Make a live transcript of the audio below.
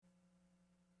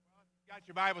Got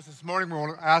your Bibles this morning. We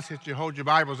want to ask that you hold your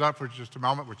Bibles up for just a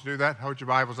moment. Would you do that? Hold your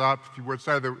Bibles up. If you would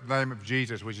say the name of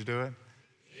Jesus, would you do it?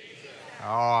 Jesus.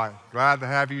 All right. Glad to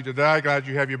have you today. Glad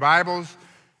you have your Bibles.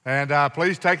 And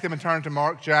please take them and turn to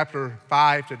Mark chapter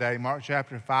 5 today. Mark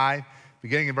chapter 5,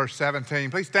 beginning in verse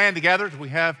 17. Please stand together as we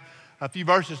have a few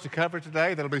verses to cover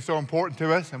today that'll be so important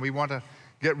to us, and we want to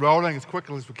get rolling as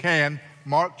quickly as we can.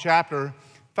 Mark chapter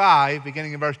 5,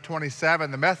 beginning in verse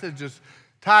 27. The message is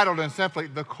titled and simply,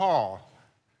 The Call.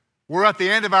 We're at the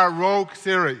end of our Rogue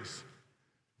series.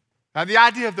 And the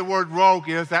idea of the word rogue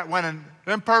is that when an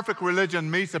imperfect religion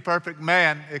meets a perfect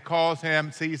man, it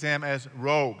sees him as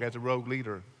rogue, as a rogue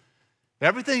leader.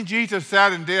 Everything Jesus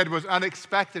said and did was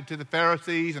unexpected to the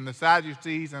Pharisees and the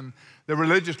Sadducees and the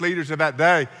religious leaders of that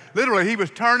day. Literally, he was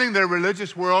turning their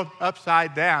religious world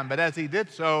upside down. But as he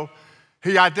did so,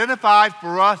 he identified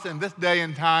for us in this day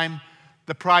and time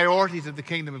the priorities of the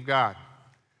kingdom of God.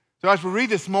 So as we read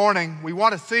this morning, we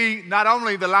want to see not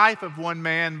only the life of one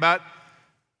man, but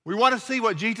we want to see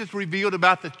what Jesus revealed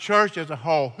about the church as a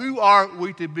whole. Who are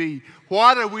we to be?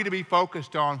 What are we to be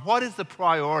focused on? What is the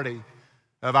priority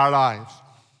of our lives?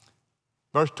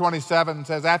 Verse 27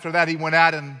 says, after that he went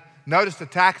out and noticed a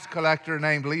tax collector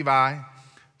named Levi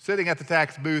sitting at the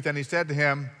tax booth, and he said to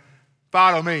him,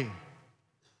 "Follow me."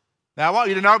 Now I want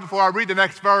you to know before I read the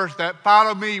next verse that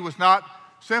follow me was not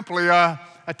simply a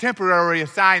temporary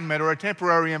assignment or a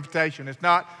temporary invitation. It's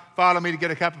not follow me to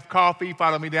get a cup of coffee,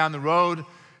 follow me down the road.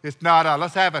 It's not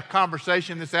let's have a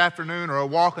conversation this afternoon or a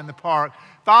walk in the park.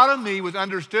 Follow me was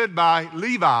understood by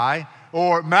Levi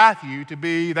or Matthew to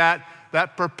be that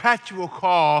perpetual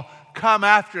call, come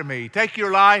after me. Take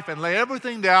your life and lay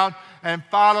everything down and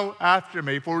follow after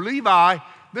me. For Levi,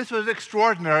 this was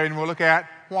extraordinary, and we'll look at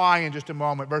why in just a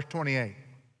moment. Verse 28.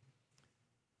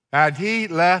 And he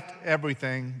left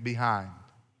everything behind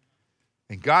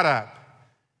and got up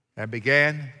and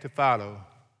began to follow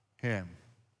him.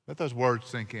 Let those words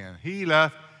sink in. He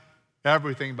left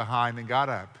everything behind and got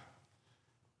up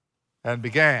and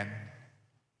began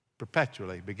to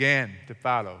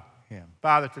follow him.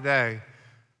 Father, today,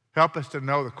 help us to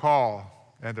know the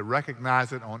call and to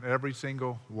recognize it on every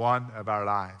single one of our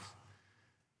lives.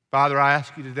 Father, I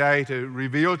ask you today to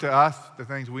reveal to us the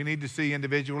things we need to see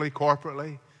individually,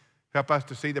 corporately. Help us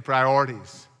to see the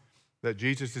priorities that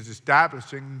Jesus is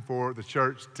establishing for the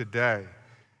church today.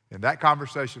 In that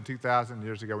conversation 2,000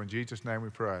 years ago, in Jesus' name we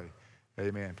pray.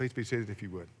 Amen. Please be seated if you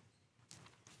would.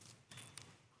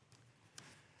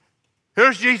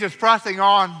 Here's Jesus pressing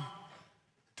on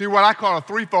to what I call a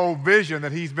threefold vision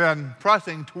that he's been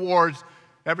pressing towards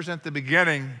ever since the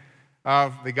beginning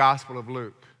of the Gospel of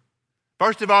Luke.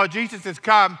 First of all, Jesus has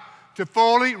come to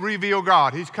fully reveal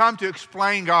God. He's come to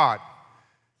explain God.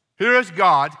 Here is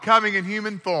God coming in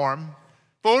human form,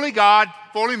 fully God,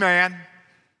 fully man,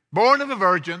 born of a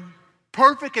virgin,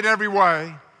 perfect in every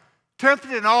way,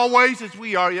 tempted in all ways as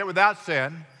we are, yet without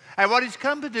sin. And what he's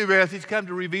come to do is he's come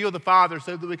to reveal the Father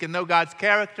so that we can know God's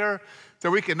character,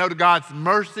 so we can know God's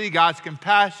mercy, God's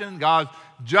compassion, God's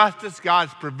justice,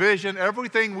 God's provision,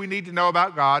 everything we need to know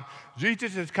about God.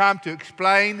 Jesus has come to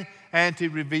explain and to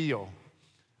reveal.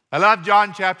 I love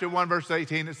John chapter 1, verse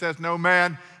 18. It says, no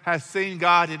man has seen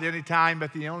God at any time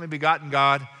but the only begotten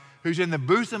God, who's in the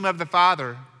bosom of the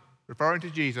Father, referring to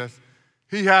Jesus.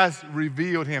 He has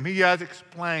revealed him. He has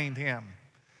explained him.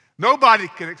 Nobody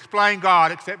can explain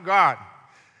God except God.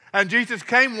 And Jesus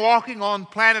came walking on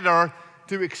planet Earth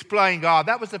to explain God.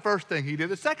 That was the first thing he did.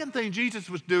 The second thing Jesus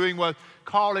was doing was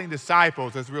calling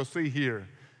disciples, as we'll see here.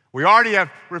 We already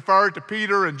have referred to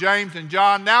Peter and James and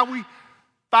John. Now we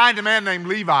find a man named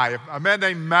Levi, a man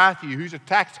named Matthew, who's a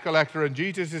tax collector, and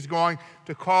Jesus is going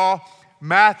to call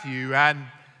Matthew. And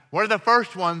one of the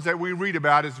first ones that we read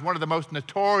about is one of the most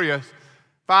notorious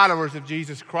followers of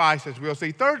Jesus Christ, as we'll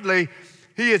see. Thirdly,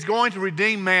 he is going to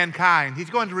redeem mankind. He's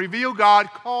going to reveal God,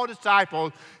 call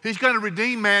disciples. He's going to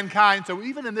redeem mankind. So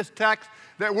even in this text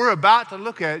that we're about to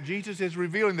look at, Jesus is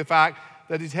revealing the fact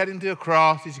that he's heading to a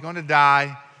cross, he's going to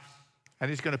die, and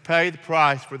he's going to pay the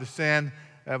price for the sin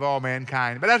of all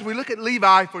mankind. But as we look at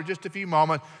Levi for just a few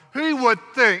moments, who would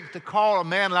think to call a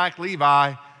man like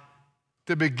Levi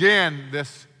to begin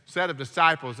this set of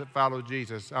disciples that followed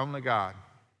Jesus? Only God.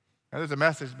 Now, there's a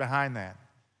message behind that.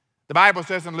 The Bible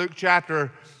says in Luke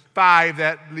chapter 5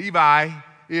 that Levi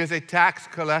is a tax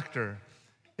collector.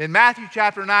 In Matthew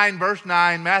chapter 9, verse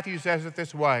 9, Matthew says it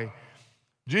this way.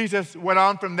 Jesus went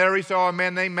on from there. He saw a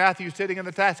man named Matthew sitting in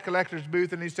the tax collector's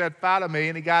booth, and he said, "Follow me."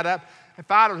 And he got up and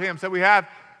followed him. So we have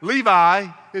Levi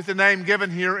is the name given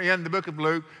here in the book of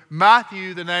Luke.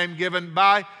 Matthew, the name given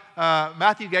by,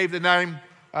 Matthew gave the name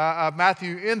of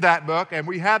Matthew in that book. And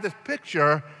we have this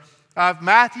picture of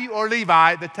Matthew or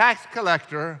Levi, the tax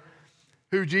collector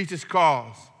who Jesus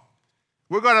calls.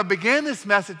 We're going to begin this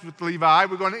message with Levi.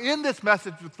 We're going to end this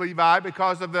message with Levi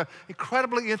because of the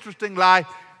incredibly interesting life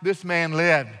this man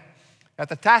lived. As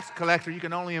the tax collector, you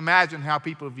can only imagine how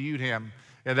people viewed him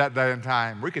in that day and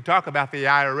time. We could talk about the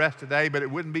IRS today, but it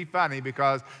wouldn't be funny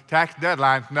because tax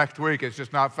deadline's next week. It's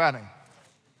just not funny.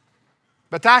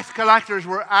 But tax collectors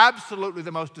were absolutely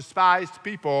the most despised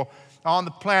people on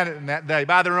the planet in that day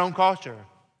by their own culture.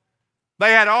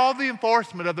 They had all the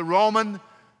enforcement of the Roman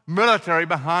military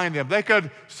behind them. They could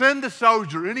send a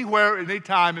soldier anywhere,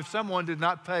 anytime if someone did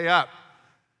not pay up.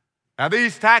 Now,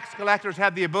 these tax collectors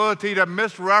had the ability to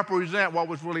misrepresent what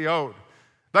was really owed.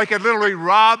 They could literally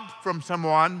rob from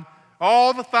someone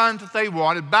all the funds that they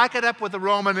wanted, back it up with the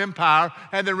Roman Empire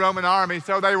and the Roman army,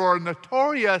 so they were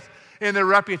notorious in their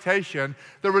reputation.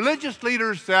 The religious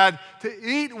leaders said to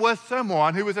eat with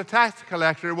someone who was a tax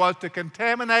collector was to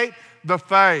contaminate the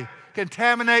faith,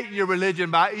 contaminate your religion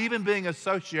by even being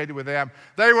associated with them.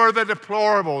 They were the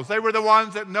deplorables. They were the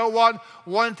ones that no one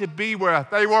wanted to be with.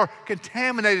 They were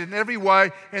contaminated in every way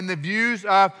in the views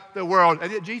of the world.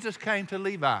 And yet Jesus came to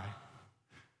Levi.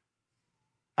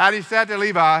 And he said to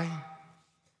Levi,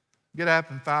 get up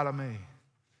and follow me.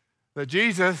 That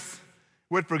Jesus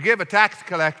would forgive a tax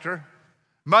collector,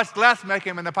 much less make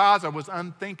him an apostle, was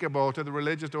unthinkable to the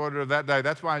religious order of that day.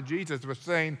 That's why Jesus was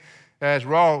seen as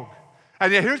rogue.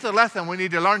 And yet here's the lesson we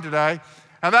need to learn today.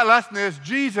 And that lesson is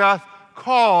Jesus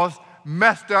calls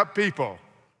messed up people.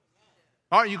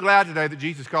 Aren't you glad today that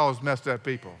Jesus calls messed up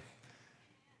people?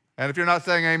 And if you're not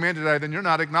saying amen today, then you're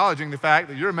not acknowledging the fact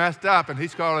that you're messed up and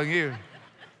he's calling you.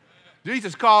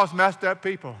 Jesus calls messed up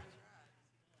people.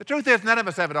 The truth is none of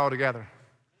us have it all together.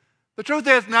 The truth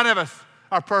is none of us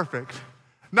are perfect.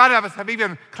 None of us have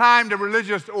even climbed a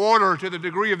religious order to the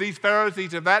degree of these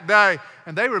Pharisees of that day,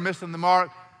 and they were missing the mark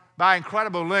by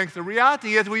incredible lengths. The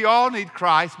reality is we all need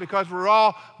Christ because we're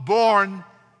all born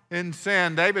in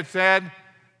sin. David said,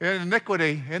 in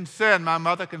iniquity, in sin, my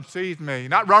mother conceived me.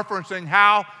 Not referencing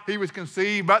how he was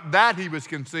conceived, but that he was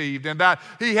conceived, and that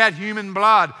he had human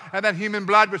blood, and that human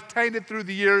blood was tainted through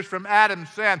the years from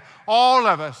Adam's sin. All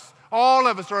of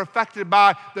us are affected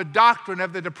by the doctrine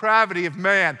of the depravity of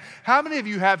man. How many of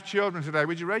you have children today?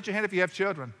 Would you raise your hand if you have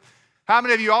children? How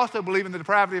many of you also believe in the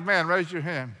depravity of man? Raise your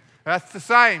hand. That's the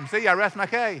same. See, I rest my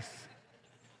case.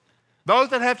 Those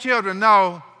that have children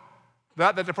know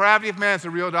that the depravity of man is a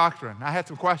real doctrine. I had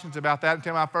some questions about that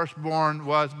until my firstborn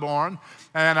was born.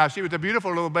 And she was a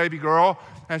beautiful little baby girl,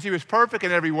 and she was perfect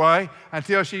in every way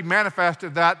until she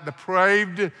manifested that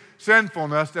depraved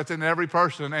sinfulness that's in every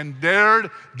person and dared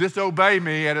disobey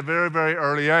me at a very, very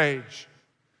early age.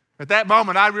 At that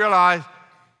moment, I realized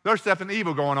there's something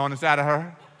evil going on inside of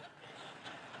her.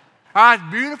 As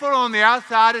beautiful on the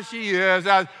outside as she is,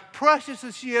 as precious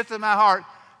as she is in my heart,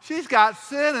 she's got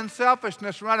sin and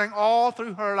selfishness running all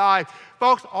through her life.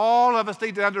 Folks, all of us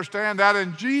need to understand that.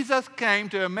 And Jesus came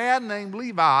to a man named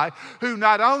Levi who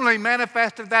not only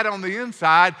manifested that on the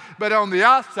inside, but on the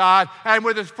outside, and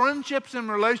with his friendships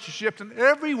and relationships in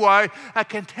every way, a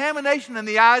contamination in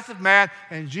the eyes of man.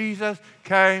 And Jesus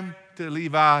came to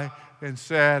Levi and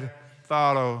said,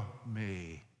 follow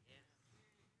me.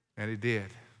 And he did.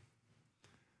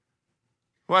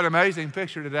 What an amazing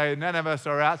picture today. None of us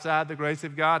are outside the grace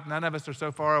of God. None of us are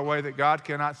so far away that God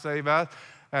cannot save us.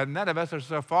 And none of us are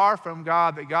so far from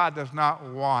God that God does not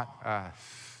want us.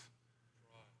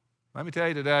 Let me tell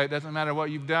you today, it doesn't matter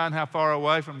what you've done, how far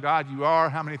away from God you are,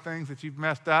 how many things that you've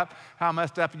messed up, how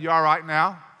messed up you are right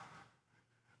now,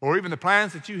 or even the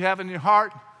plans that you have in your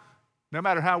heart, no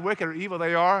matter how wicked or evil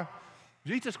they are.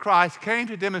 Jesus Christ came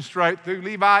to demonstrate through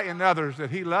Levi and others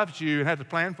that he loves you and has a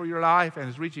plan for your life and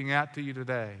is reaching out to you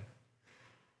today.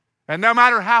 And no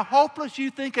matter how hopeless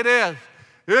you think it is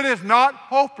not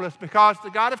hopeless because the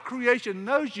God of creation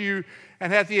knows you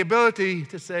and has the ability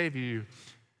to save you.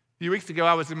 A few weeks ago,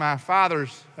 I was in my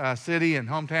father's city and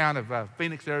hometown of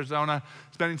Phoenix, Arizona,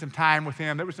 spending some time with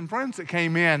him. There were some friends that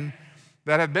came in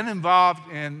that had been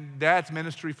involved in Dad's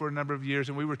ministry for a number of years,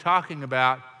 and we were talking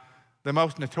about the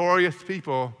most notorious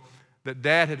people that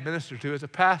Dad had ministered to as a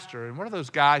pastor. And one of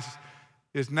those guys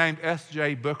is named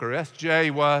S.J. Booker. S.J.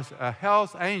 was a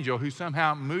Hell's Angel who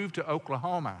somehow moved to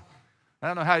Oklahoma. I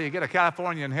don't know how you get a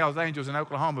Californian Hell's Angels in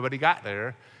Oklahoma, but he got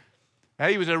there.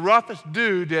 And he was the roughest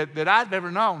dude that I've ever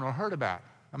known or heard about.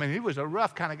 I mean, he was a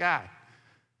rough kind of guy.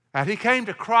 And he came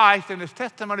to Christ, and his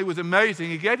testimony was amazing.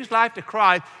 He gave his life to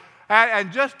Christ,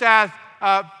 and just as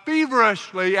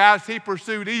feverishly as he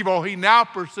pursued evil, he now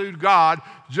pursued God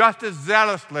just as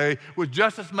zealously, with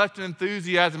just as much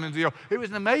enthusiasm and zeal. It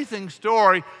was an amazing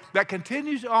story that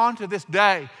continues on to this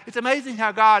day. It's amazing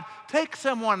how God takes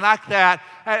someone like that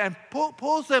and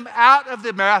pulls them out of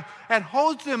the mess and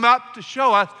holds them up to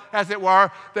show us, as it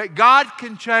were, that God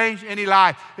can change any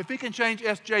life. If he can change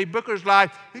S.J. Booker's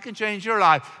life, he can change your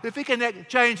life. If he can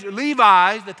change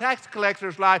Levi's, the tax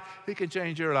collector's life, he can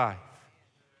change your life.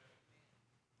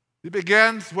 It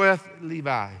begins with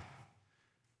Levi.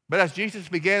 But as Jesus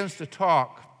begins to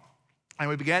talk, and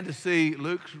we began to see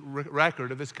Luke's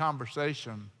record of this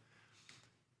conversation,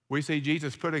 we see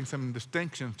Jesus putting some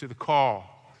distinctions to the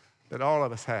call that all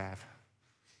of us have.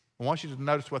 I want you to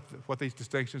notice what these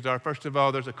distinctions are. First of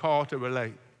all, there's a call to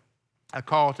relate. A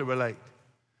call to relate.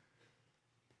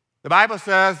 The Bible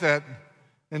says that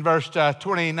in verse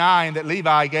 29 that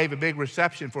Levi gave a big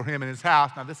reception for him in his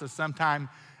house. Now, this is sometime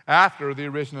after the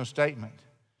original statement.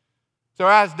 So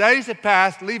as days have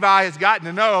passed, Levi has gotten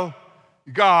to know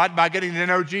God by getting to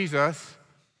know Jesus.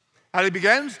 And he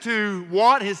begins to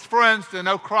want his friends to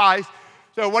know Christ.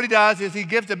 So what he does is he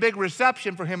gives a big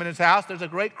reception for him in his house. There's a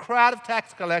great crowd of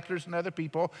tax collectors and other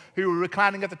people who were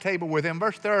reclining at the table with him.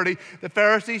 Verse 30, the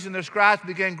Pharisees and the scribes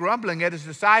began grumbling at his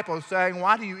disciples, saying,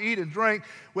 "Why do you eat and drink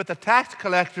with the tax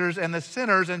collectors and the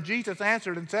sinners?" And Jesus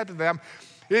answered and said to them,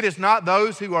 "It is not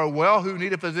those who are well who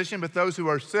need a physician, but those who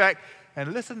are sick."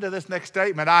 And listen to this next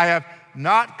statement. "I have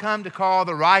not come to call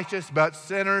the righteous, but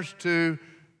sinners to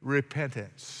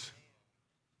repentance."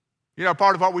 You know,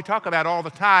 part of what we talk about all the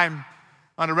time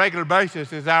on a regular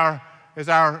basis is our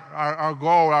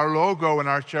goal, our logo in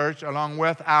our church, along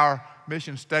with our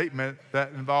mission statement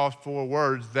that involves 4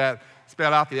 words that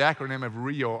spell out the acronym of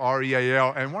REAL,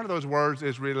 R-E-A-L. And one of those words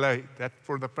is relate. That's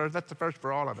the first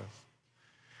for all of us.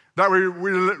 That we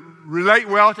relate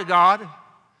well to God.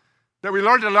 That we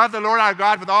learn to love the Lord our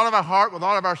God with all of our heart, with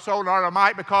all of our soul, and all of our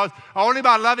might, because only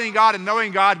by loving God and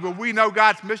knowing God will we know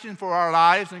God's mission for our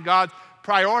lives and God's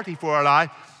priority for our life.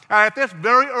 And at this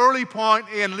very early point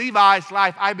in Levi's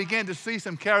life, I begin to see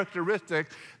some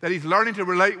characteristics that he's learning to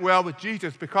relate well with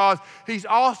Jesus, because he's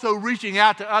also reaching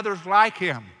out to others like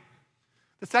him.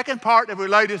 The second part of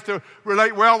relate is to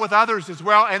relate well with others as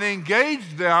well and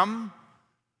engage them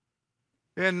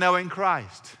in knowing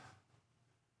Christ.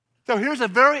 So here's a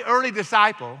very early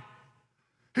disciple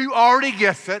who already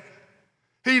gets it.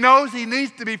 He knows he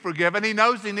needs to be forgiven. He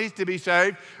knows he needs to be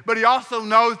saved. But he also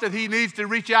knows that he needs to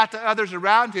reach out to others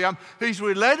around him. He's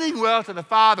relating well to the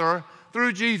Father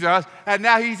through Jesus, and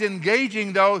now he's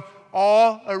engaging those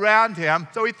all around him.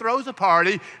 So he throws a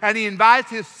party, and he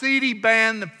invites his seedy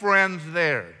band of friends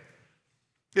there.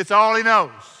 It's all he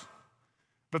knows.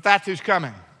 But that's who's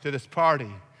coming to this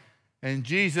party. And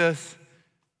Jesus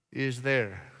is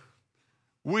there.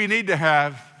 We need to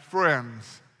have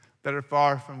friends that are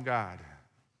far from God.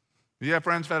 Do you have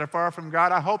friends that are far from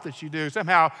God? I hope that you do.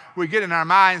 Somehow we get in our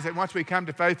minds that once we come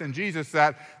to faith in Jesus,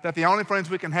 that the only friends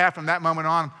we can have from that moment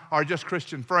on are just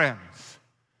Christian friends.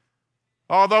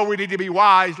 Although we need to be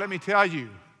wise, let me tell you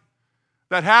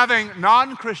that having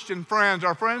non-Christian friends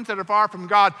or friends that are far from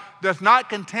God does not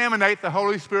contaminate the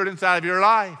Holy Spirit inside of your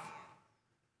life.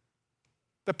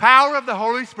 The power of the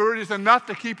Holy Spirit is enough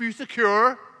to keep you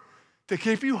secure, to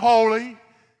keep you holy,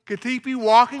 to keep you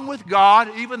walking with God,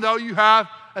 even though you have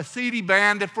a seedy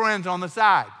band of friends on the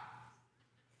side.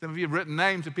 Some of you have written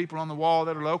names of people on the wall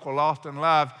that are local, lost, and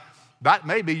loved. That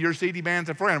may be your seedy bands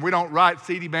of friends. We don't write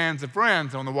seedy bands of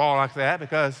friends on the wall like that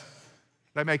because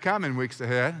they may come in weeks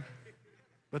ahead,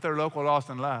 but they're local, lost,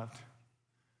 and loved.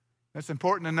 It's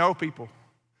important to know people.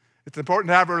 It's important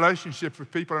to have relationships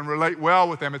with people and relate well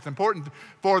with them. It's important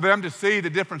for them to see the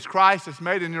difference Christ has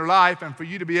made in your life and for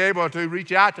you to be able to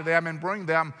reach out to them and bring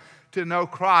them to know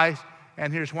Christ.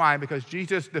 And here's why. Because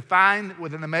Jesus defined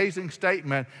with an amazing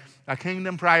statement a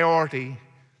kingdom priority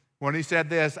when he said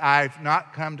this, "I've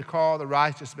not come to call the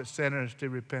righteous but sinners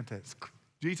to repentance."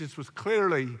 Jesus was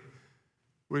clearly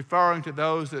referring to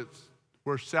those that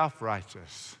were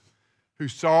self-righteous, who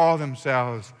saw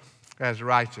themselves as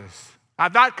righteous.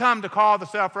 I've not come to call the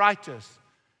self-righteous.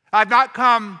 I've not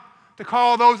come to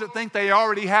call those that think they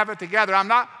already have it together. I've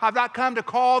not come to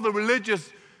call the religious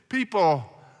people,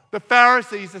 the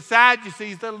Pharisees, the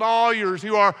Sadducees, the lawyers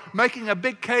who are making a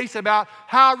big case about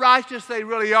how righteous they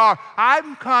really are.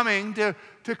 I'm coming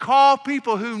to call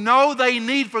people who know they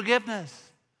need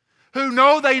forgiveness, who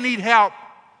know they need help,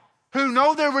 who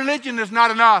know their religion is not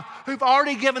enough, who've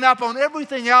already given up on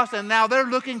everything else and now they're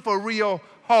looking for real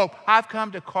hope. I've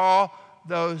come to call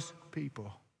those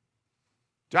people.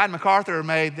 John MacArthur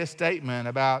made this statement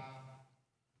about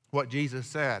what Jesus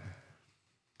said.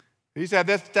 He said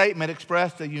this statement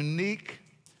expressed the unique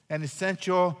and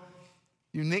essential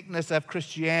uniqueness of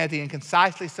Christianity and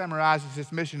concisely summarizes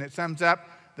its mission. It sums up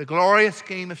the glorious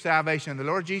scheme of salvation. The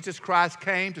Lord Jesus Christ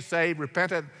came to save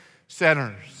repentant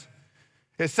sinners.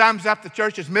 It sums up the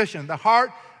church's mission. The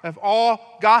heart of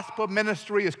all gospel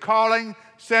ministry is calling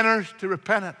sinners to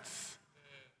repentance.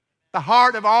 The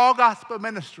heart of all gospel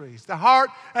ministries, the heart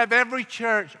of every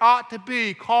church ought to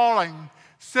be calling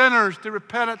sinners to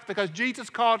repentance, because Jesus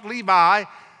called Levi,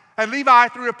 and Levi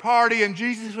threw a party, and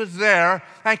Jesus was there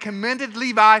and commended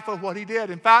Levi for what he did.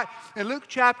 In fact, in Luke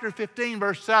chapter 15,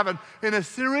 verse 7, in a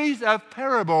series of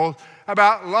parables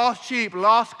about lost sheep,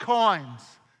 lost coins,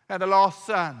 and the lost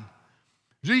son,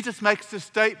 Jesus makes this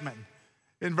statement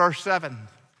in verse 7.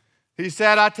 He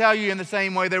said, I tell you, in the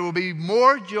same way, there will be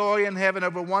more joy in heaven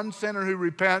over one sinner who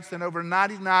repents than over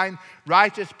 99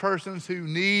 righteous persons who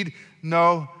need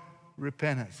no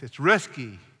repentance. It's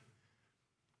risky.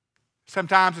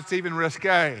 Sometimes it's even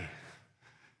risque.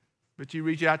 But you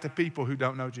reach out to people who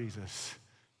don't know Jesus.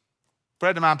 A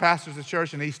friend of mine pastors a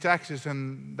church in East Texas,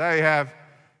 and they have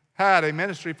had a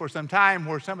ministry for some time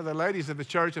where some of the ladies of the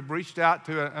church have reached out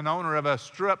to an owner of a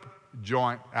strip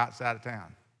joint outside of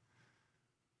town.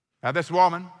 Now, this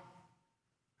woman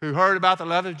who heard about the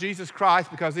love of Jesus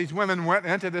Christ, because these women went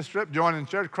into this strip joint and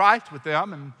shared Christ with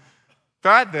them and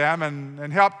fed them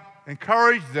and helped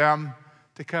encourage them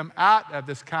to come out of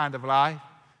this kind of life.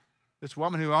 This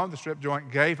woman who owned the strip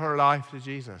joint gave her life to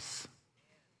Jesus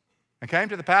and came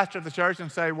to the pastor of the church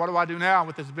and said, what do I do now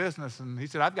with this business? And he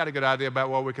said, I've got a good idea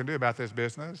about what we can do about this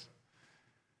business.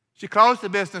 She closed the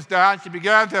business down. She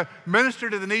began to minister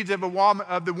to the needs of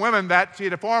the women that she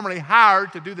had formerly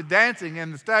hired to do the dancing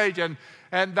in the stage. And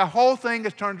the whole thing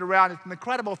has turned around. It's an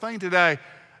incredible thing today.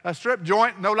 A strip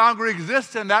joint no longer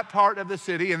exists in that part of the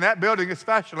city, in that building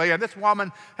especially. And this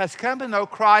woman has come to know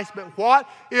Christ. But what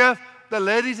if the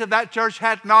ladies of that church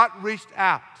had not reached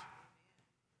out?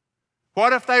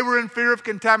 What if they were in fear of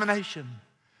contamination?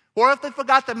 What if they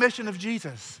forgot the mission of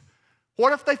Jesus?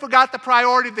 What if they forgot the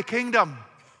priority of the kingdom?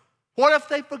 What if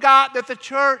they forgot that the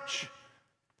church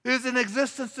is in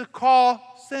existence to call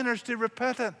sinners to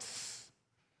repentance?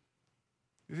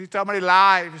 You see, so many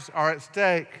lives are at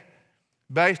stake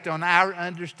based on our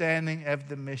understanding of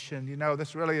the mission. You know,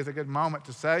 this really is a good moment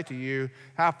to say to you,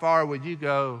 how far would you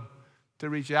go to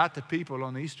reach out to people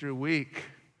on Easter week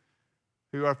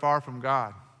who are far from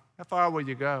God? How far will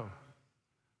you go?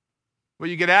 Will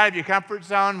you get out of your comfort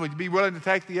zone? Would you be willing to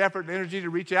take the effort and energy to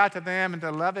reach out to them and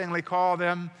to lovingly call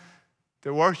them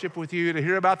to worship with you, to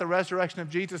hear about the resurrection of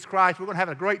Jesus Christ? We're going to have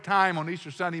a great time on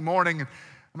Easter Sunday morning. And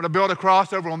I'm going to build a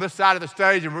cross over on this side of the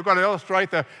stage, and we're going to illustrate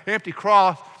the empty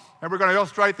cross, and we're going to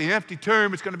illustrate the empty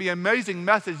tomb. It's going to be an amazing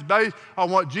message based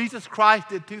on what Jesus Christ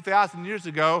did 2,000 years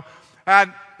ago.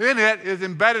 And in it is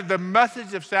embedded the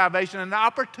message of salvation, and an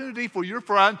opportunity for your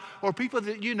friend or people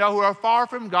that you know who are far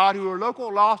from God, who are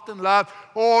local, lost in love,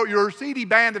 or your seedy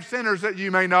band of sinners that you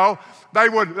may know. They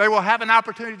will have an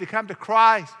opportunity to come to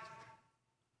Christ.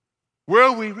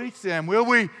 Will we reach them? Will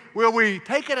we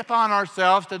take it upon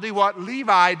ourselves to do what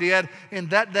Levi did in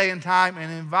that day and time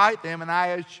and invite them? And I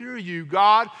assure you,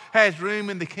 God has room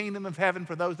in the kingdom of heaven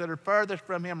for those that are furthest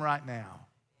from him right now.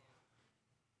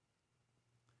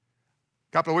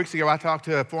 A couple of weeks ago, I talked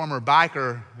to a former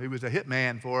biker who was a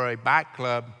hitman for a bike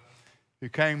club who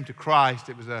came to Christ.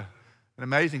 It was an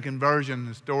amazing conversion.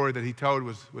 The story that he told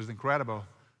was incredible.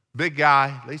 Big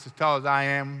guy, at least as tall as I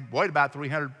am, weighed about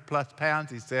 300 plus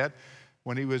pounds, he said,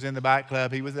 when he was in the bike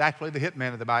club. He was actually the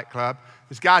hitman of the bike club.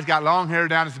 This guy's got long hair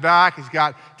down his back. He's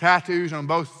got tattoos on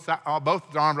both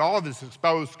his arms. All of his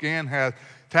exposed skin has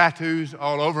tattoos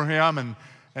all over him.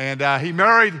 And he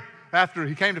married, after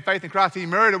he came to faith in Christ, he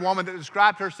married a woman that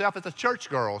described herself as a church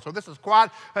girl. So this is quite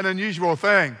an unusual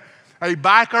thing. A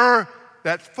biker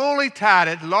that's fully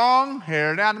tatted, long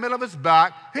hair down the middle of his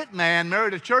back, hitman,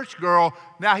 married a church girl.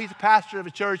 Now he's a pastor of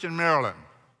a church in Maryland.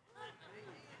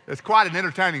 It's quite an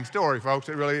entertaining story, folks.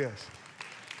 It really is.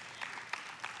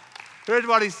 Here's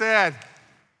what he said.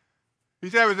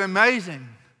 He said it was amazing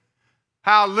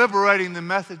how liberating the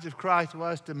message of Christ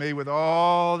was to me with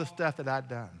all the stuff that I'd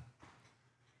done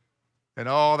and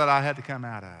all that I had to come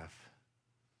out of.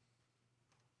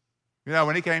 You know,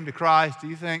 when he came to Christ, do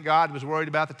you think God was worried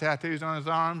about the tattoos on his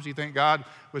arms? Do you think God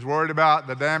was worried about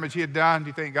the damage he had done? Do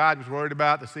you think God was worried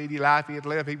about the seedy life he had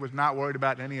lived? He was not worried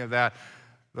about any of that.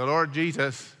 The Lord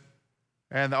Jesus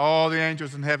and all the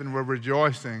angels in heaven were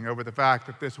rejoicing over the fact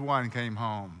that this one came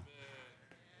home.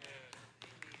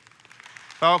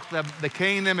 Folks, the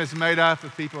kingdom is made up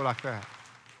of people like that.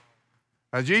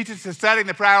 Jesus is setting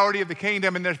the priority of the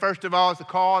kingdom, and there, first of all, is the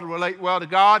call to relate well to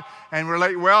God and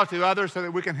relate well to others so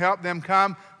that we can help them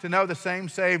come to know the same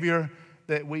Savior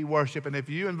that we worship. And if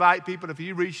you invite people, if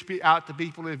you reach out to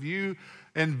people, if you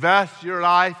invest your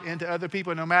life into other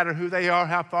people, no matter who they are,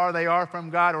 how far they are from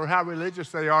God, or how religious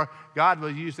they are, God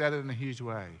will use that in a huge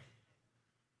way.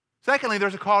 Secondly,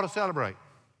 there's a call to celebrate.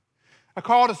 A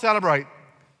call to celebrate.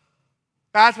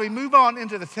 As we move on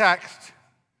into the text,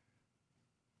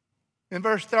 in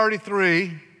verse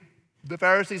 33, the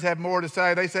Pharisees have more to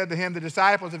say. They said to him, the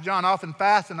disciples of John often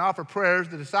fast and offer prayers.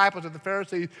 The disciples of the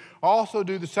Pharisees also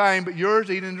do the same, but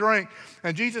yours eat and drink.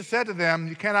 And Jesus said to them,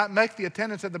 you cannot make the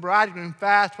attendants of the bridegroom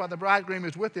fast while the bridegroom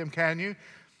is with them, can you?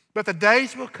 But the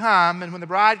days will come, and when the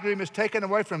bridegroom is taken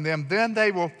away from them, then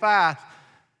they will fast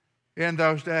in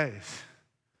those days.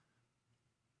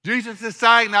 Jesus is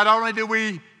saying not only do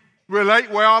we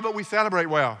relate well, but we celebrate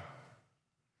well.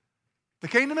 The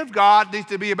kingdom of God needs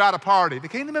to be about a party. The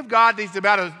kingdom of God needs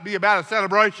to be about a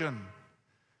celebration.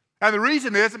 And the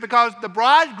reason is because the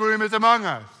bridegroom is among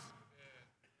us.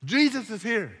 Jesus is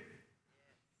here.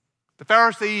 The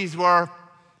Pharisees were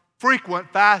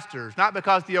frequent fasters, not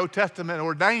because the Old Testament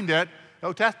ordained it. The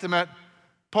Old Testament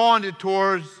pointed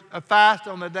towards a fast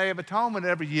on the Day of Atonement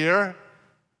every year,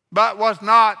 but was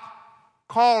not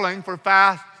calling for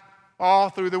fast all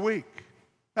through the week.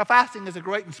 Now, fasting is a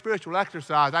great and spiritual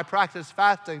exercise. I practice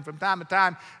fasting from time to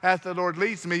time as the Lord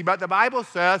leads me, but the Bible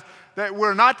says that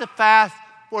we're not to fast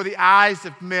for the eyes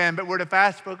of men, but we're to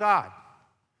fast for God.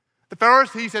 The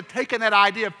Pharisees had taken that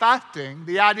idea of fasting,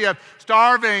 the idea of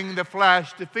starving the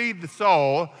flesh to feed the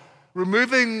soul,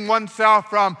 removing oneself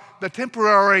from the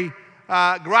temporary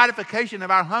gratification of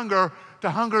our hunger to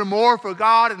hunger more for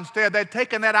God instead. They'd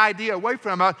taken that idea away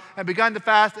from us and begun to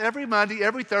fast every Monday,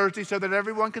 every Thursday, so that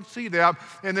everyone could see them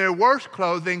in their worst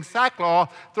clothing,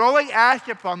 sackcloth, throwing ash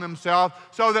upon themselves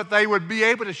so that they would be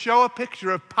able to show a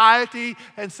picture of piety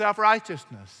and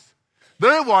self-righteousness.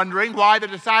 They're wondering why the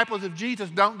disciples of Jesus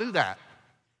don't do that.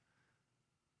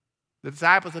 The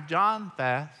disciples of John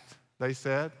fast, they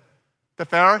said. The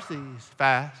Pharisees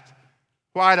fast.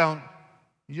 Why don't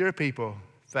your people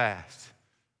fast?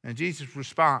 And Jesus'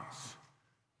 response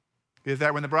is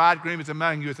that when the bridegroom is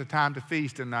among you, it's a time to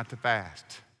feast and not to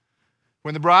fast.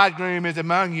 When the bridegroom is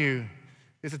among you,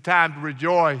 it's a time to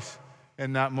rejoice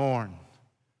and not mourn.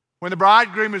 When the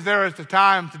bridegroom is there, it's a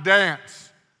time to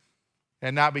dance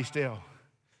and not be still.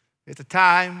 It's a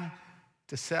time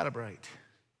to celebrate.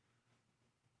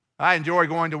 I enjoy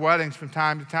going to weddings from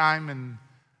time to time, and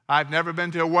I've never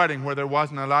been to a wedding where there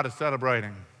wasn't a lot of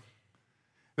celebrating.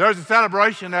 There's a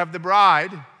celebration of the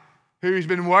bride who's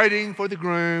been waiting for the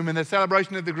groom, and the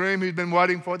celebration of the groom who's been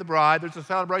waiting for the bride. There's a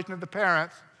celebration of the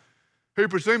parents who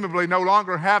presumably no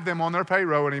longer have them on their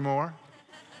payroll anymore.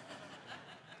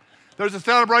 There's a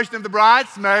celebration of the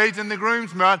bridesmaids and the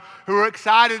groomsmen who are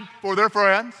excited for their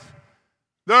friends.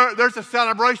 There's a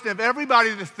celebration of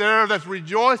everybody that's there that's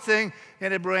rejoicing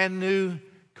in a brand new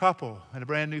couple and a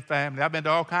brand new family. I've been to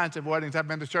all kinds of weddings. I've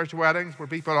been to church weddings where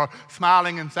people are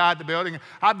smiling inside the building.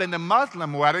 I've been to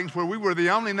Muslim weddings where we were the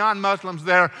only non-Muslims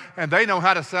there, and they know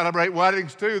how to celebrate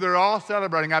weddings too. They're all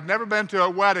celebrating. I've never been to a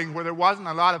wedding where there wasn't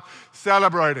a lot of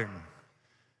celebrating.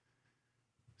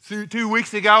 2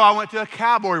 weeks ago, I went to a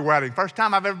cowboy wedding. First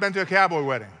time I've ever been to a cowboy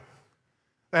wedding.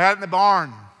 They had it in the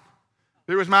barn.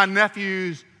 It was my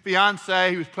nephew's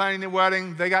fiance who was planning the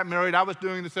wedding. They got married. I was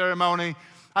doing the ceremony.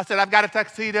 I said, I've got a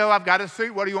tuxedo, I've got a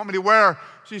suit, what do you want me to wear?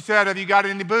 She said, have you got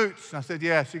any boots? I said,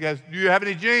 yes. She goes, do you have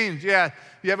any jeans? Yes.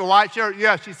 Do you have a white shirt?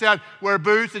 Yes. She said, wear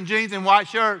boots and jeans and white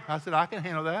shirt. I said, I can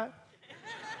handle that.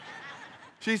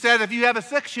 She said, if you have a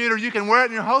 6-shooter, you can wear it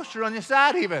in your holster on your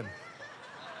side even.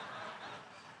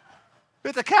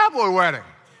 It's a cowboy wedding.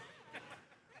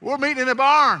 We're meeting in a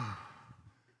barn,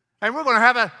 and we're going to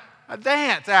have a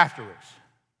dance afterwards.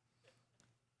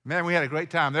 Man, we had a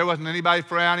great time. There wasn't anybody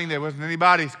frowning. There wasn't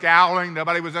anybody scowling.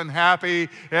 Nobody was unhappy.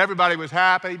 Everybody was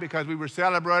happy because we were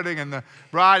celebrating, and the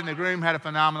bride and the groom had a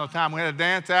phenomenal time. We had a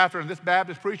dance after, and this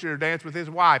Baptist preacher danced with his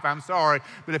wife. I'm sorry,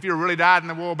 but if you're really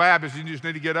dyed-in-the-wool Baptist, you just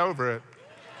need to get over it.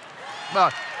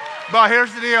 But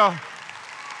here's the deal.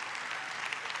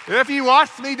 If you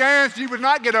watched me dance, you would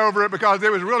not get over it because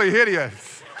it was really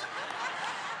hideous.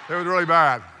 It was really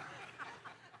bad.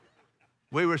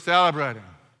 We were celebrating.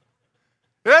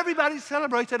 Everybody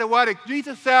celebrates at a wedding.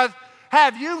 Jesus says,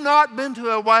 have you not been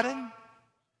to a wedding?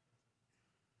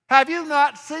 Have you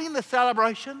not seen the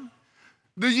celebration?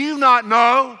 Do you not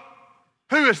know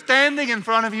who is standing in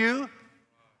front of you?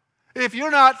 If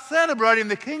you're not celebrating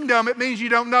the kingdom, it means you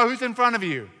don't know who's in front of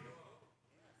you.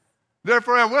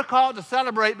 Therefore, we're called to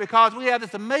celebrate because we have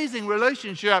this amazing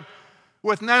relationship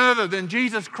with none other than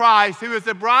Jesus Christ, who is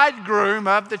the bridegroom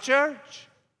of the church.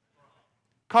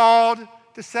 Called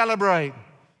to celebrate,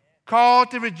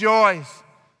 called to rejoice,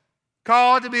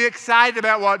 called to be excited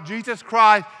about what Jesus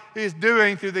Christ is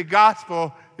doing through the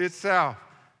gospel itself.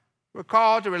 We're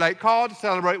called to relate, called to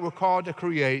celebrate, we're called to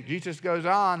create. Jesus goes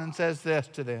on and says this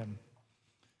to them.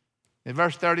 In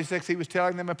verse 36, he was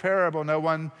telling them a parable. No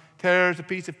one tears a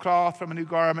piece of cloth from a new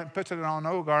garment and puts it on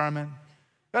an old garment.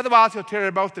 Otherwise, he'll tear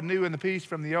both the new and the piece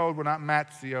from the old will not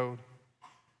match the old.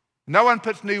 No one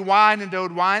puts new wine into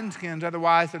old wineskins.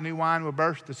 Otherwise, the new wine will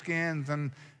burst the skins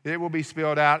and it will be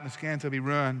spilled out and the skins will be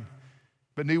ruined.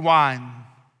 But new wine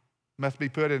must be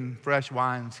put in fresh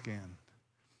wineskin.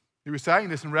 He was saying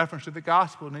this in reference to the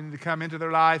gospel needing to come into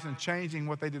their lives and changing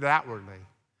what they did outwardly.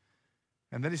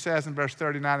 And then he says in verse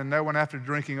 39, and no one after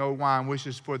drinking old wine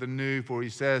wishes for the new, for he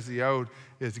says the old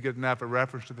is good enough, a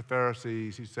reference to the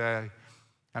Pharisees who say,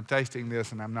 I'm tasting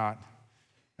this and I'm not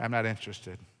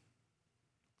interested.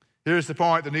 Here's the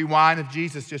point, the new wine of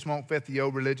Jesus just won't fit the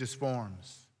old religious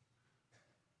forms.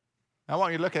 I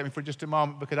want you to look at me for just a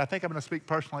moment because I think I'm going to speak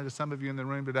personally to some of you in the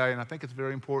room today, and I think it's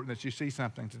very important that you see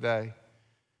something today.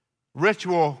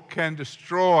 Ritual can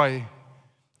destroy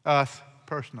us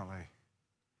personally.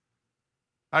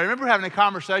 I remember having a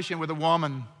conversation with a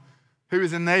woman who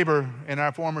was a neighbor in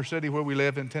our former city where we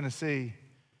lived in Tennessee.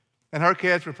 And her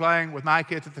kids were playing with my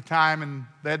kids at the time, and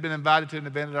they had been invited to an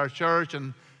event at our church.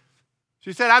 And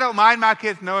she said, I don't mind my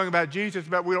kids knowing about Jesus,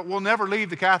 but we'll never leave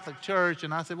the Catholic Church.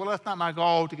 And I said, well, that's not my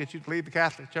goal to get you to leave the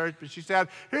Catholic Church. But she said,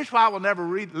 here's why we'll never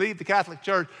leave the Catholic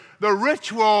Church. The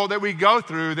ritual that we go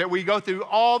through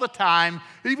all the time,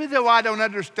 even though I don't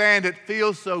understand it,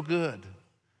 feels so good.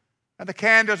 And the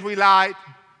candles we light,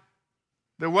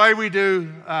 the way we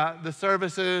do the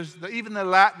services, even the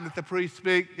Latin that the priests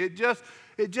speak, it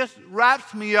just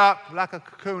wraps me up like a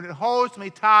cocoon. It holds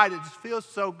me tight. It just feels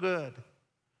so good.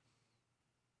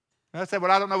 And I said,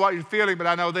 well, I don't know what you're feeling, but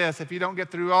I know this. If you don't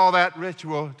get through all that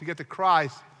ritual to get to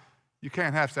Christ, you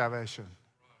can't have salvation.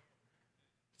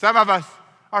 Some of us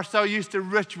are so used to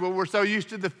ritual. We're so used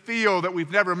to the feel that we've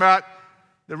never met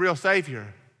the real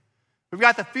Savior. We've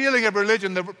got the feeling of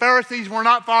religion. The Pharisees were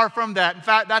not far from that. In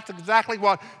fact, that's exactly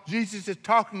what Jesus is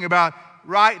talking about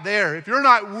right there. If you're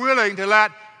not willing to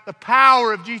let the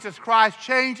power of Jesus Christ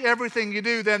change everything you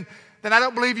do, then I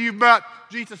don't believe you've met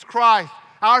Jesus Christ.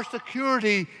 Our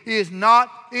security is not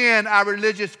in our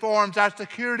religious forms. Our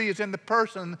security is in the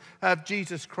person of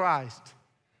Jesus Christ.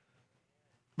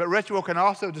 But ritual can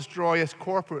also destroy us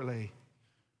corporately.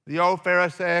 The old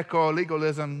Pharisaical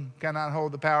legalism cannot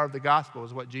hold the power of the gospel,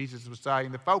 is what Jesus was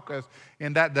saying. The focus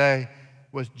in that day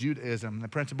was Judaism. The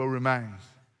principle remains.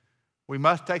 We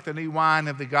must take the new wine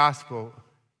of the gospel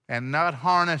and not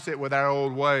harness it with our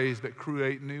old ways, but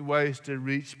create new ways to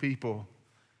reach people.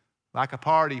 Like a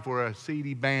party for a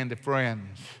seedy band of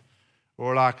friends,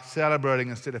 or like celebrating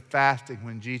instead of fasting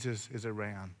when Jesus is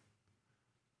around.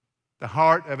 The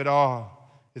heart of it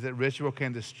all is that ritual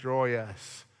can destroy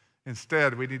us.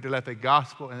 Instead, we need to let the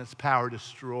gospel and its power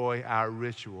destroy our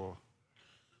ritual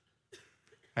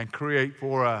and create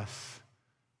for us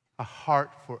a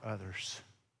heart for others.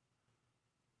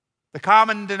 The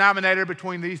common denominator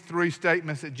between these three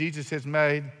statements that Jesus has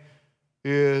made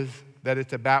is that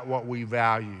it's about what we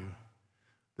value.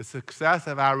 The success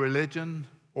of our religion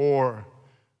or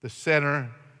the sinner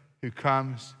who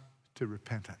comes to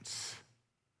repentance.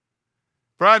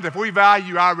 Friends, if we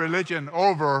value our religion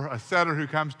over a sinner who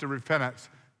comes to repentance,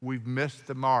 we've missed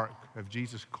the mark of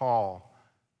Jesus' call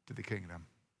to the kingdom.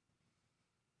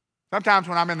 Sometimes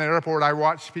when I'm in the airport, I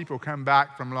watch people come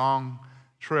back from long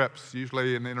trips,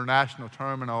 usually in the international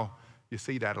terminal. You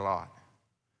see that a lot.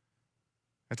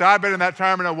 And so I've been in that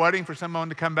terminal waiting for someone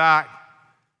to come back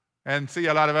and see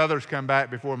a lot of others come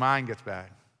back before mine gets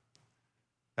back.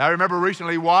 I remember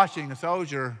recently watching a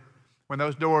soldier, when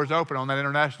those doors open on that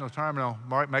international terminal,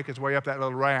 make his way up that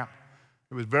little ramp.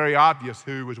 It was very obvious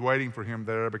who was waiting for him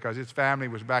there because his family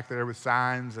was back there with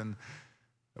signs, and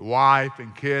the wife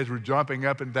and kids were jumping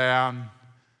up and down,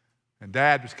 and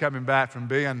Dad was coming back from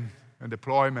being in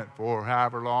deployment for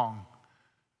however long.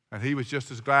 And he was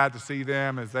just as glad to see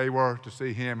them as they were to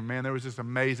see him. And man, there was this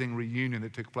amazing reunion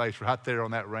that took place right there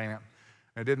on that ramp.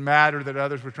 It didn't matter that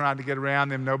others were trying to get around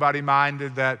them. Nobody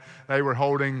minded that they were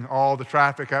holding all the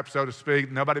traffic up, so to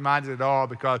speak. Nobody minded at all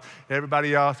because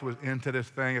everybody else was into this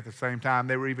thing at the same time.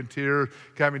 There were even tears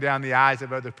coming down the eyes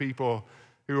of other people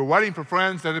who were waiting for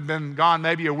friends that had been gone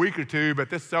maybe a week or two, but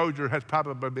this soldier has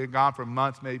probably been gone for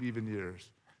months, maybe even years.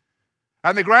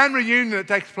 And the grand reunion that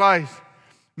takes place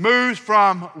moves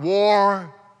from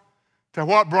war to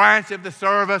what branch of the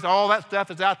service, all that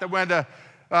stuff is out the window.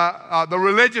 the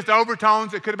religious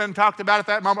overtones that could have been talked about at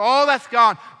that moment. All that's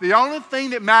gone. The only thing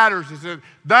that matters is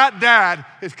that dad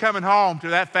is coming home to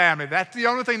that family. That's the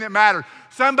only thing that matters.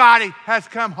 Somebody has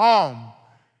come home,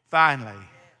 finally.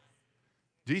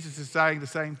 Jesus is saying the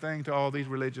same thing to all these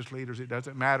religious leaders. It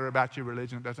doesn't matter about your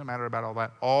religion. It doesn't matter about all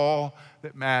that. All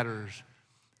that matters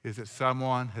is that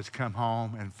someone has come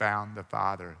home and found the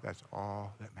Father. That's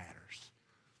all that matters.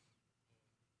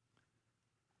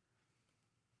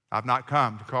 I've not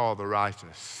come to call the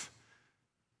righteous,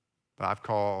 but I've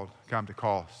come to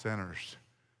call sinners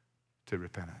to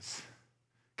repentance.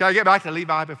 Can I get back to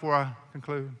Levi before I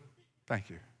conclude? Thank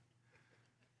you.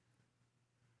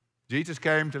 Jesus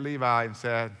came to Levi and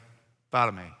said,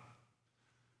 "Follow me."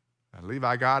 And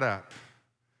Levi got up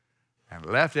and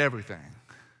left everything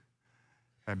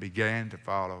and began to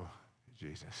follow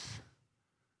Jesus.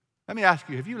 Let me ask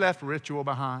you, have you left ritual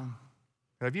behind?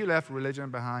 Have you left religion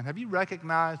behind? Have you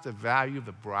recognized the value of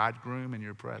the bridegroom in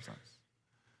your presence?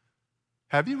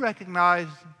 Have you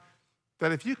recognized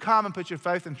that if you come and put your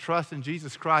faith and trust in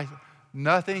Jesus Christ,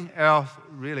 nothing else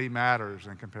really matters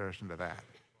in comparison to that?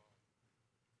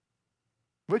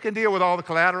 We can deal with all the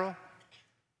collateral.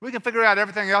 We can figure out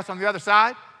everything else on the other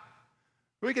side.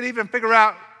 We can even figure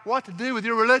out what to do with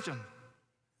your religion.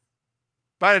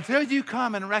 But until you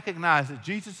come and recognize that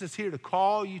Jesus is here to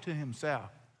call you to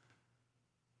himself,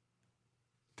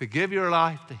 to give your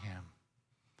life to him,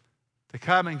 to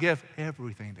come and give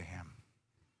everything to him,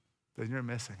 then you're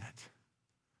missing it.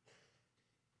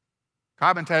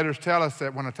 Commentators tell us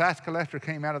that when a tax collector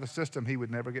came out of the system, he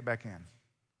would never get back in.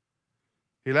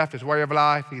 He left his way of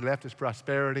life. He left his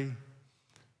prosperity.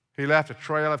 He left a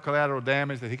trail of collateral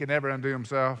damage that he could never undo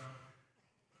himself.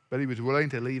 But he was willing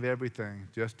to leave everything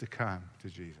just to come to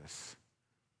Jesus.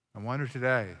 I wonder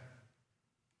today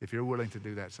if you're willing to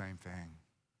do that same thing.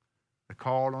 The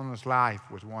call on his life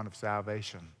was one of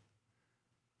salvation.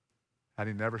 And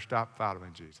he never stopped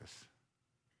following Jesus.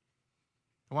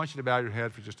 I want you to bow your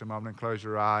head for just a moment and close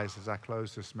your eyes as I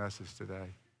close this message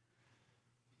today.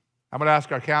 I'm going to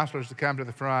ask our counselors to come to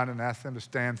the front and ask them to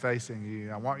stand facing you.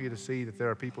 I want you to see that there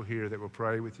are people here that will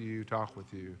pray with you, talk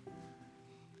with you.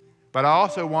 But I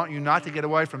also want you not to get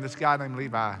away from this guy named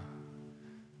Levi,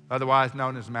 otherwise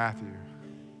known as Matthew.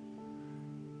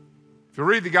 If you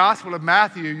read the Gospel of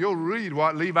Matthew, you'll read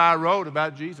what Levi wrote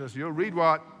about Jesus. You'll read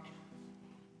what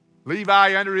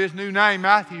Levi, under his new name,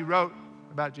 Matthew, wrote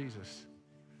about Jesus.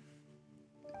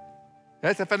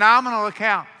 It's a phenomenal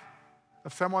account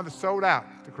of someone that sold out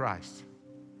to Christ.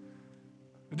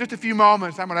 In just a few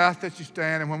moments, I'm going to ask that you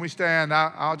stand. And when we stand,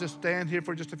 I'll just stand here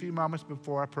for just a few moments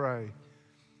before I pray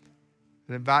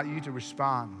and invite you to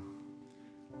respond.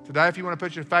 Today, if you want to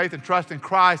put your faith and trust in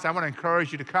Christ, I want to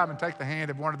encourage you to come and take the hand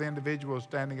of one of the individuals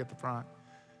standing at the front.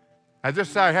 And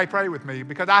just say, "Hey, pray with me,"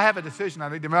 because I have a decision I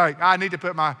need to make. I need to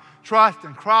put my trust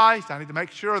in Christ. I need to make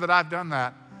sure that I've done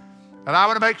that. And I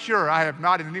want to make sure I have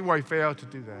not in any way failed to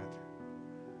do that.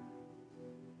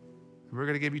 We're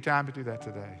going to give you time to do that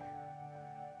today.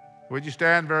 Would you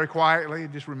stand very quietly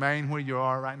and just remain where you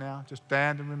are right now? Just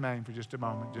stand and remain for just a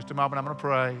moment. Just a moment, I'm going to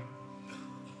pray.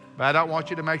 But I don't want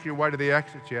you to make your way to the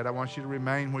exit yet. I want you to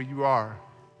remain where you are.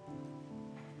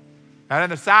 And in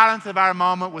the silence of our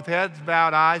moment, with heads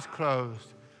bowed, eyes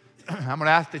closed, I'm going to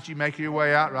ask that you make your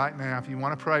way out right now. If you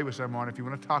want to pray with someone, if you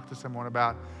want to talk to someone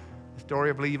about the story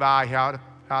of Levi, how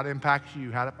it impacts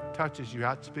you, how it touches you,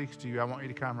 how it speaks to you, I want you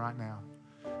to come right now.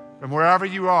 From wherever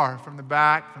you are, from the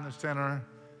back, from the center,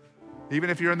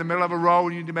 even if you're in the middle of a row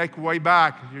and you need to make your way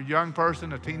back, if you're a young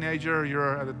person, a teenager,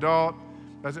 you're an adult,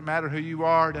 doesn't matter who you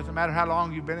are, doesn't matter how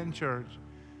long you've been in church.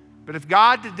 But if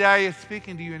God today is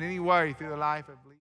speaking to you in any way through the life of